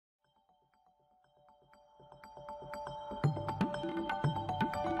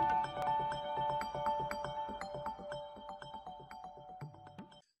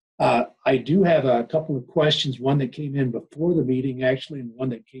I do have a couple of questions, one that came in before the meeting, actually, and one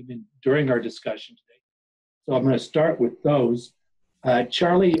that came in during our discussion today. So I'm going to start with those.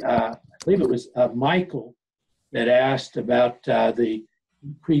 Charlie, I believe it was Michael that asked about the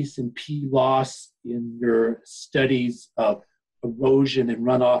increase in P loss in your studies of erosion and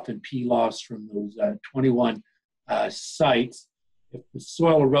runoff and P loss from those 21 sites. If the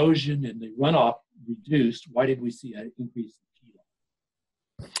soil erosion and the runoff reduced, why did we see an increase in P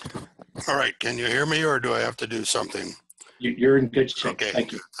loss? All right, can you hear me or do I have to do something? You're in good shape. Okay,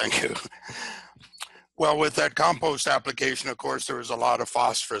 Thank you. Thank you. Well, with that compost application, of course, there was a lot of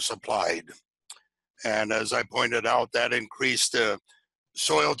phosphorus applied. And as I pointed out, that increased the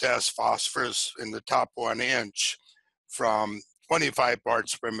soil test phosphorus in the top 1 inch from 25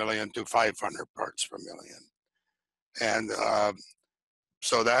 parts per million to 500 parts per million. And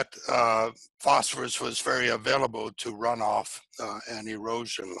so that phosphorus was very available to runoff and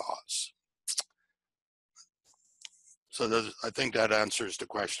erosion loss. So I think that answers the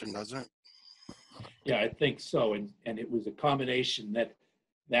question, doesn't it? Yeah, I think so. And it was a combination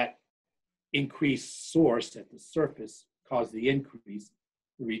that increased source at the surface caused the increase,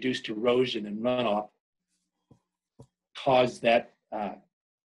 the reduced erosion and runoff caused that,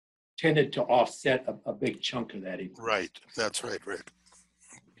 tended to offset a big chunk of that increase. Right, that's right, Rick.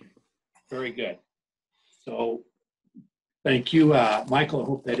 Okay. Very good. So thank you, Michael. I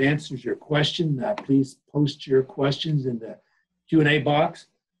hope that answers your question. Please post your questions in the Q&A box.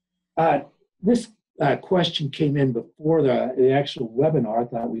 This question came in before the actual webinar. I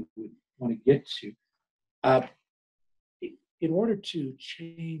thought we would want to get to. In order to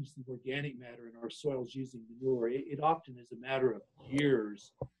change the organic matter in our soils using manure, it often is a matter of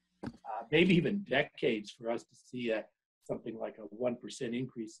years, maybe even decades for us to see something like a 1%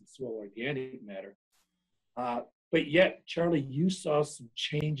 increase in soil organic matter. But yet, Charlie, you saw some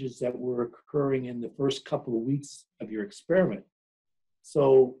changes that were occurring in the first couple of weeks of your experiment.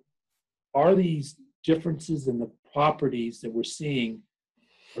 So are these differences in the properties that we're seeing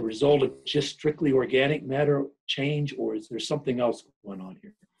a result of just strictly organic matter change, or is there something else going on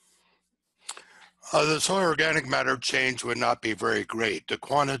here? The soil organic matter change would not be very great. The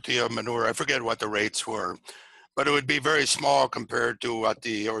quantity of manure, I forget what the rates were, but it would be very small compared to what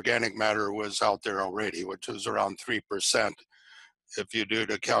the organic matter was out there already, which was around 3%. If you do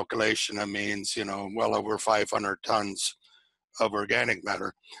the calculation, it means, well over 500 tons of organic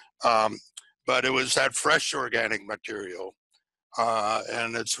matter. But it was that fresh organic material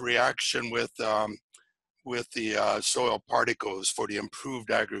and its reaction with the soil particles for the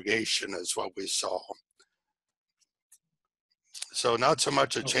improved aggregation is what we saw. So not so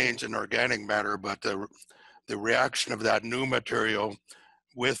much a change in organic matter, but the reaction of that new material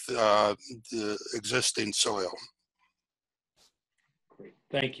with the existing soil. Great,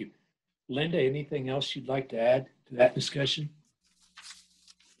 thank you. Linda, anything else you'd like to add to that discussion?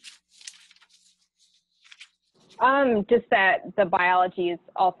 Just that the biology is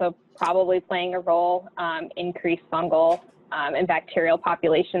also probably playing a role, increased fungal and bacterial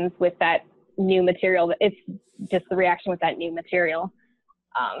populations with that new material. It's just the reaction with that new material.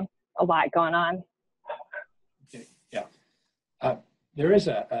 A lot going on. Okay, yeah. There is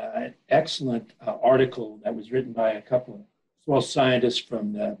an excellent article that was written by a couple of soil scientists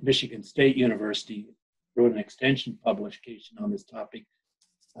from the Michigan State University, wrote an extension publication on this topic.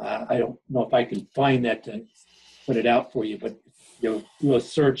 I don't know if I can find that to put it out for you, but if you do a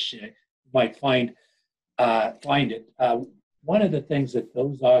search, you might find it. One of the things that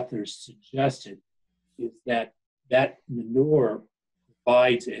those authors suggested is that manure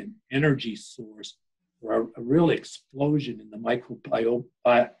provides an energy source for a real explosion in the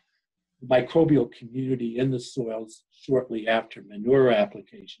microbial community in the soils shortly after manure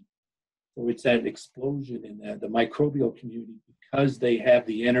application. So it's that explosion in the microbial community because they have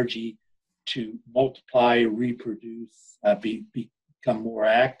the energy to multiply, reproduce, become more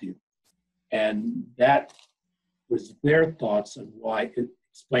active. And that was their thoughts on why,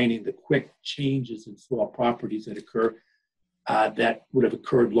 explaining the quick changes in soil properties that occur that would have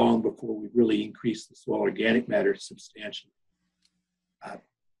occurred long before we really increased the soil organic matter substantially.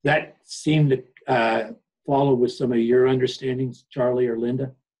 That seemed to follow with some of your understandings, Charlie or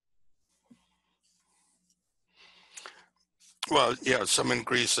Linda? Well, yeah, some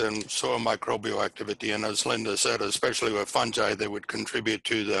increase in soil microbial activity, and as Linda said, especially with fungi, they would contribute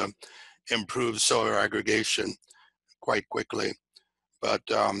to the improved soil aggregation quite quickly. But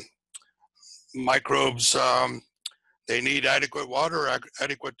microbes, they need adequate water,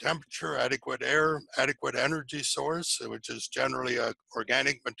 adequate temperature, adequate air, adequate energy source, which is generally an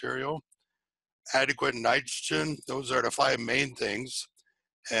organic material, adequate nitrogen. Those are the 5 main things.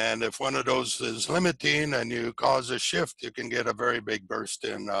 And if one of those is limiting and you cause a shift, you can get a very big burst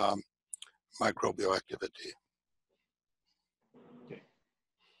in microbial activity. Okay,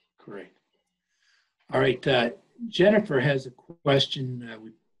 great. All right, Jennifer has a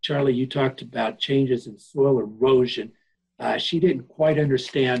question. Charlie, you talked about changes in soil erosion. She didn't quite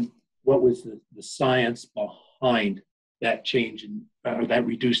understand what was the science behind that change in that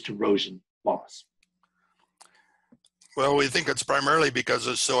reduced erosion loss. Well, we think it's primarily because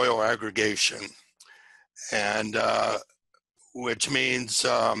of soil aggregation, and which means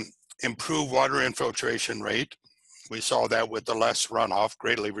improved water infiltration rate. We saw that with the less runoff,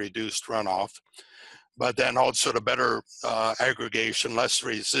 greatly reduced runoff, but then also the better aggregation, less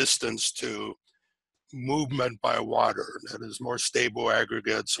resistance to movement by water. That is more stable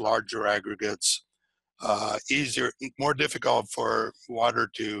aggregates, larger aggregates, easier, more difficult for water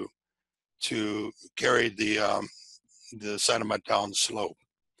to carry the sediment down slope.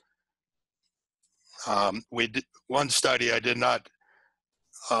 We did one study I did not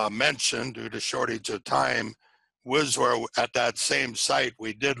mention due to shortage of time was where at that same site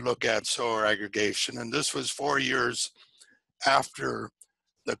we did look at soil aggregation, and this was 4 years after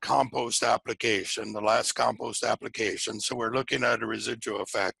the compost application, the last compost application. So we're looking at a residual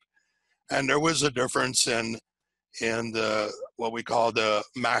effect, and there was a difference in the what we call the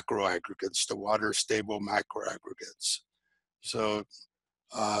macro aggregates, the water stable macro aggregates. So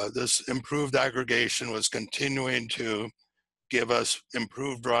this improved aggregation was continuing to give us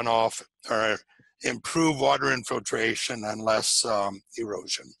improved runoff or improved water infiltration and less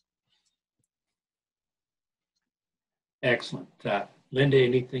erosion. Excellent. Linda,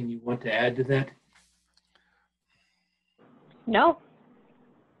 anything you want to add to that? No.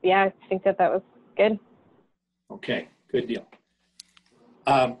 Yeah, I think that was good. Okay, good deal.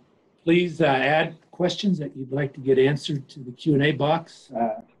 Please add questions that you'd like to get answered to the Q&A box.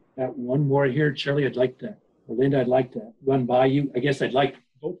 Got one more here. Shirley, Linda, I'd like to run by you. I guess I'd like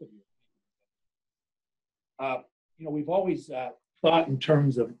both of you. We've always thought in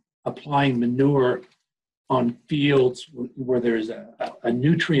terms of applying manure on fields where there's a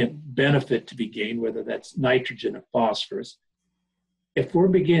nutrient benefit to be gained, whether that's nitrogen or phosphorus. If we're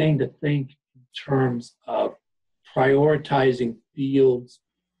beginning to think in terms of prioritizing fields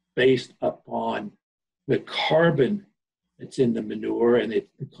based upon the carbon that's in the manure and the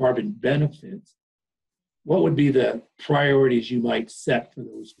carbon benefits, what would be the priorities you might set for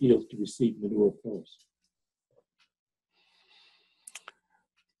those fields to receive manure first?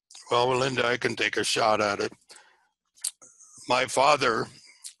 Well, Linda, I can take a shot at it. My father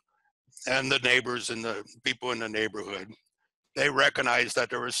and the neighbors and the people in the neighborhood, they recognized that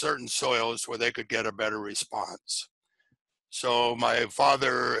there were certain soils where they could get a better response. So my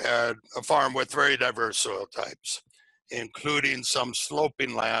father had a farm with very diverse soil types, including some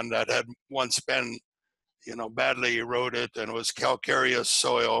sloping land that had once been, badly eroded and was calcareous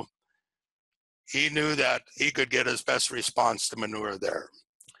soil. He knew that he could get his best response to manure there.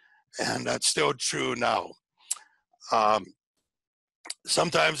 And that's still true now.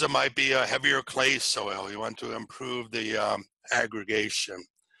 Sometimes it might be a heavier clay soil. You want to improve the aggregation.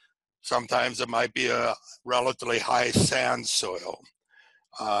 Sometimes it might be a relatively high sand soil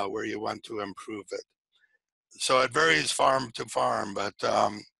where you want to improve it. So it varies farm to farm, but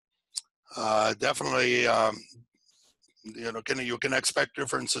definitely, you can expect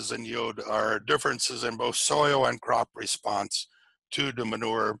differences in yield or differences in both soil and crop response to the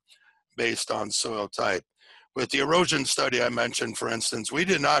manure based on soil type. With the erosion study I mentioned, for instance, we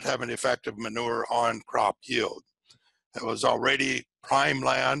did not have an effective manure on crop yield. It was already prime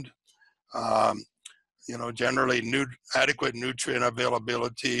land, generally adequate nutrient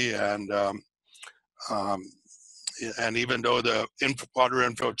availability, and even though the water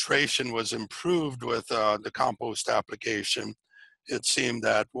infiltration was improved with the compost application, it seemed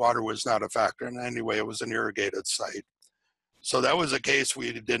that water was not a factor. And anyway, it was an irrigated site. So that was a case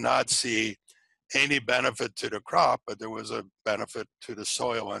we did not see any benefit to the crop, but there was a benefit to the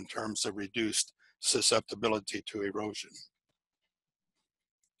soil in terms of reduced susceptibility to erosion.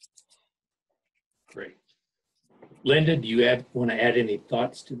 Great. Linda, do you want to add any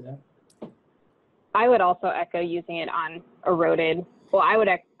thoughts to that? I would also echo using it on eroded. Well, I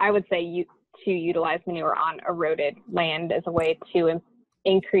would say to utilize manure on eroded land as a way to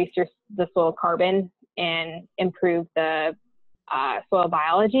increase the soil carbon and improve the soil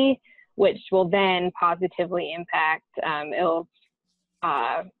biology, which will then positively impact. It'll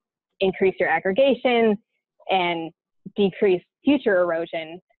increase your aggregation and decrease future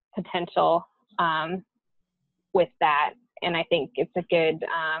erosion potential with that. And I think it's a good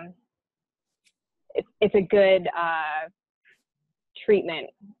treatment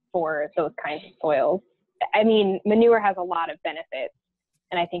for those kinds of soils. I mean, manure has a lot of benefits,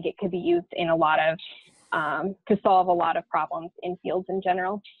 and I think it could be used in a lot of, to solve a lot of problems in fields in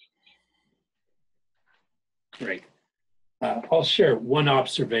general. Great. I'll share one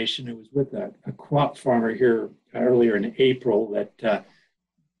observation. It was with a crop farmer here earlier in April that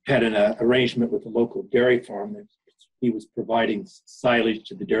had an arrangement with a local dairy farm. That he was providing silage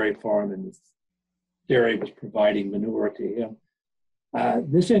to the dairy farm, and the dairy was providing manure to him.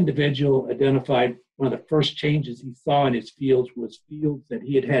 This individual identified one of the first changes he saw in his fields was fields that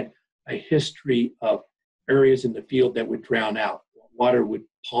he had had a history of areas in the field that would drown out. Water would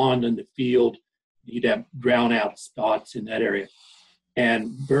pond in the field. You'd have drown out spots in that area.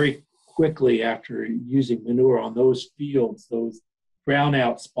 And very quickly after using manure on those fields, those drown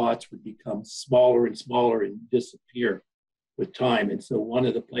out spots would become smaller and smaller and disappear with time. And so one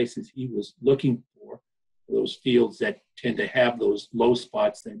of the places he was looking for those fields that tend to have those low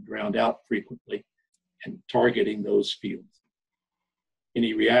spots that drowned out frequently and targeting those fields.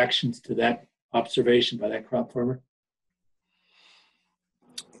 Any reactions to that observation by that crop farmer?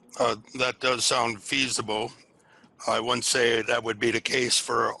 That does sound feasible. I wouldn't say that would be the case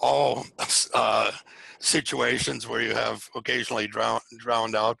for all situations where you have occasionally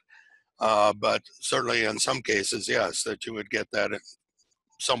drowned out, but certainly in some cases, yes, that you would get that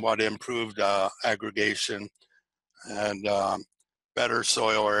somewhat improved aggregation and better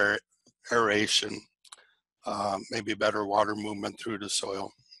soil aeration, maybe better water movement through the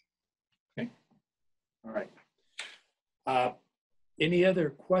soil. Okay. All right. Any other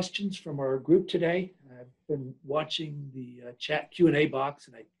questions from our group today? I've been watching the chat Q&A box,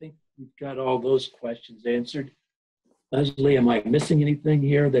 and I think we've got all those questions answered. Leslie, am I missing anything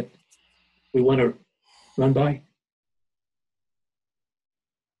here that we want to run by?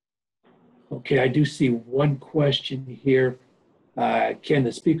 Okay, I do see one question here. Can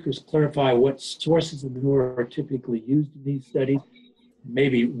the speakers clarify what sources of manure are typically used in these studies?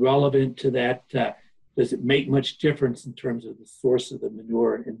 Maybe relevant to that, does it make much difference in terms of the source of the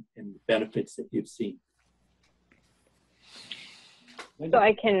manure and the benefits that you've seen? So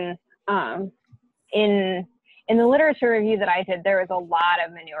I can, in the literature review that I did, there was a lot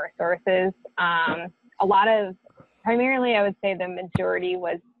of manure sources. A lot of, primarily I would say the majority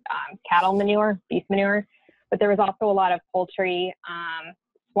was cattle manure, beef manure, but there was also a lot of poultry,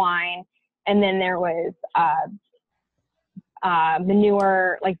 swine, and then there was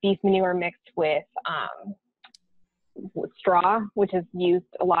manure, like beef manure mixed with straw, which is used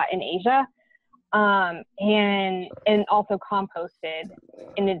a lot in Asia, and also composted.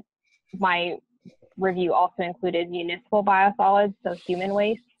 And my review also included municipal biosolids, so human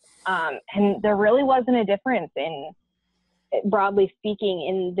waste. And there really wasn't a difference in, broadly speaking,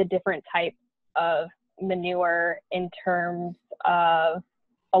 in the different types of manure in terms of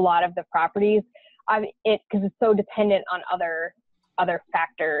a lot of the properties. Because it's so dependent on other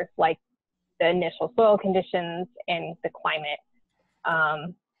factors like the initial soil conditions and the climate.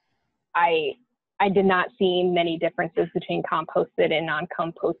 I did not see many differences between composted and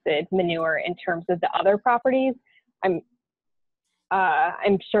non-composted manure in terms of the other properties. I'm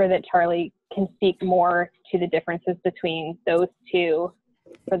sure that Charlie can speak more to the differences between those two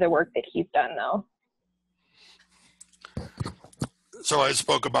for the work that he's done, though. So I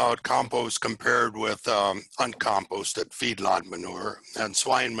spoke about compost compared with uncomposted feedlot manure and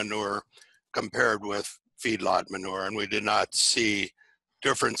swine manure compared with feedlot manure, and we did not see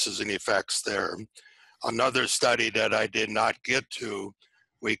differences in effects there. Another study that I did not get to,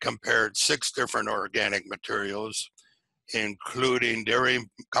 we compared 6 different organic materials, including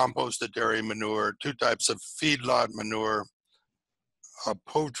composted dairy manure, 2 types of feedlot manure,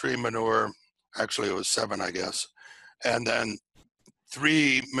 poultry manure, actually it was 7, I guess, and then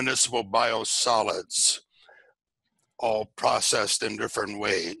 3 municipal biosolids, all processed in different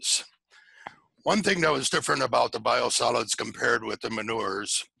ways. One thing that was different about the biosolids compared with the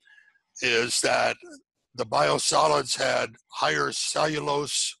manures is that the biosolids had higher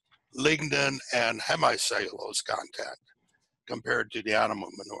cellulose, lignin, and hemicellulose content compared to the animal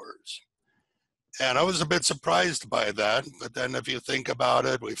manures. And I was a bit surprised by that, but then if you think about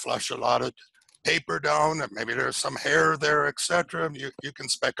it, we flush a lot of paper down, and maybe there's some hair there, etc. You can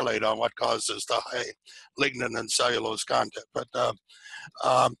speculate on what causes the high lignin and cellulose content. But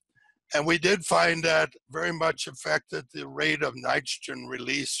and we did find that very much affected the rate of nitrogen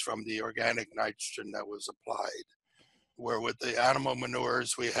release from the organic nitrogen that was applied, where with the animal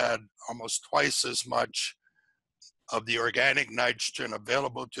manures, we had almost twice as much of the organic nitrogen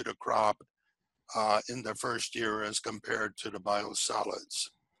available to the crop in the first year as compared to the biosolids.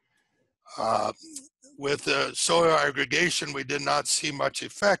 Uh, with the soil aggregation, we did not see much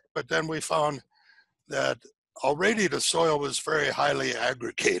effect, but then we found that already the soil was very highly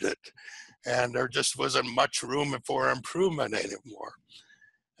aggregated and there just wasn't much room for improvement anymore.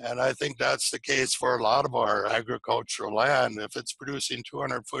 And I think that's the case for a lot of our agricultural land. If it's producing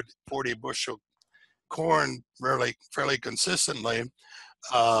 240 bushel corn fairly consistently,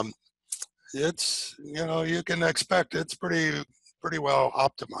 it's, you know, you can expect it's pretty well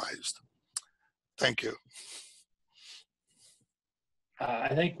optimized. Thank you.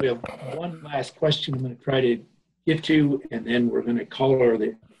 I think we have one last question I'm going to try to get to, and then we're going to call her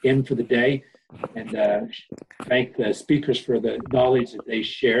the end for the day, and thank the speakers for the knowledge that they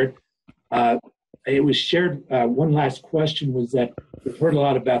shared. It was shared, one last question was that we've heard a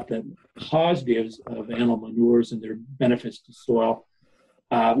lot about the positives of animal manures and their benefits to soil.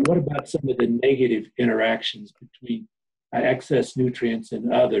 What about some of the negative interactions between excess nutrients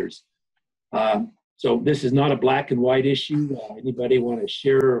and others? So this is not a black and white issue. Anybody want to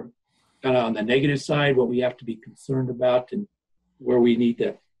share kind of on the negative side what we have to be concerned about and where we need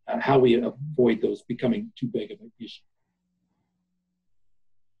to, how we avoid those becoming too big of an issue?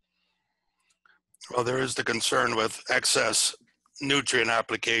 Well, there is the concern with excess nutrient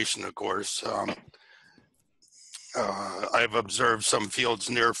application, of course. I've observed some fields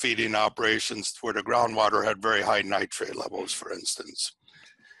near feeding operations where the groundwater had very high nitrate levels, for instance.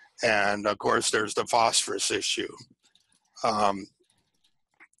 And of course, there's the phosphorus issue.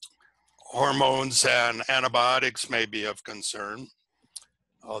 Hormones and antibiotics may be of concern.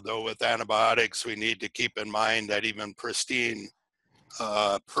 Although with antibiotics, we need to keep in mind that even pristine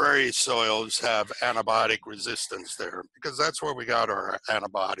prairie soils have antibiotic resistance there, because that's where we got our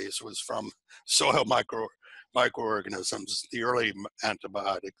antibodies, was from soil microorganisms, the early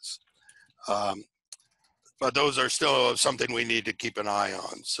antibiotics. But those are still something we need to keep an eye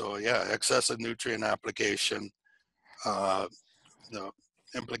on. So yeah, excessive nutrient application, the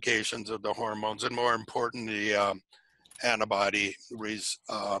implications of the hormones, and more importantly, antibiotic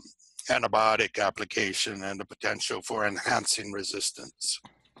application and the potential for enhancing resistance.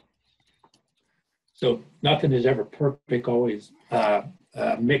 So nothing is ever perfect, always a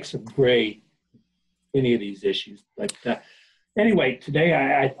mix of gray, any of these issues. But anyway, today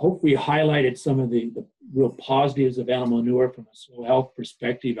I hope we highlighted some of the real positives of animal manure from a soil health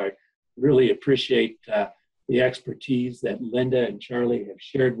perspective. I really appreciate the expertise that Linda and Charlie have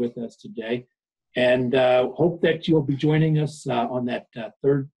shared with us today, and hope that you'll be joining us on that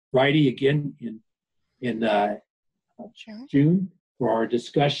third Friday again in June for our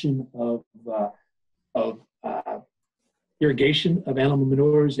discussion of irrigation of animal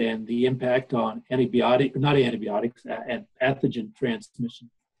manures and the impact on and pathogen transmission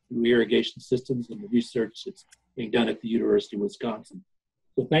through irrigation systems and the research that's being done at the University of Wisconsin.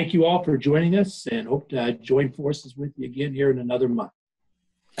 So thank you all for joining us, and hope to join forces with you again here in another month.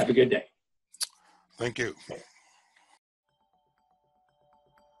 Have a good day. Thank you.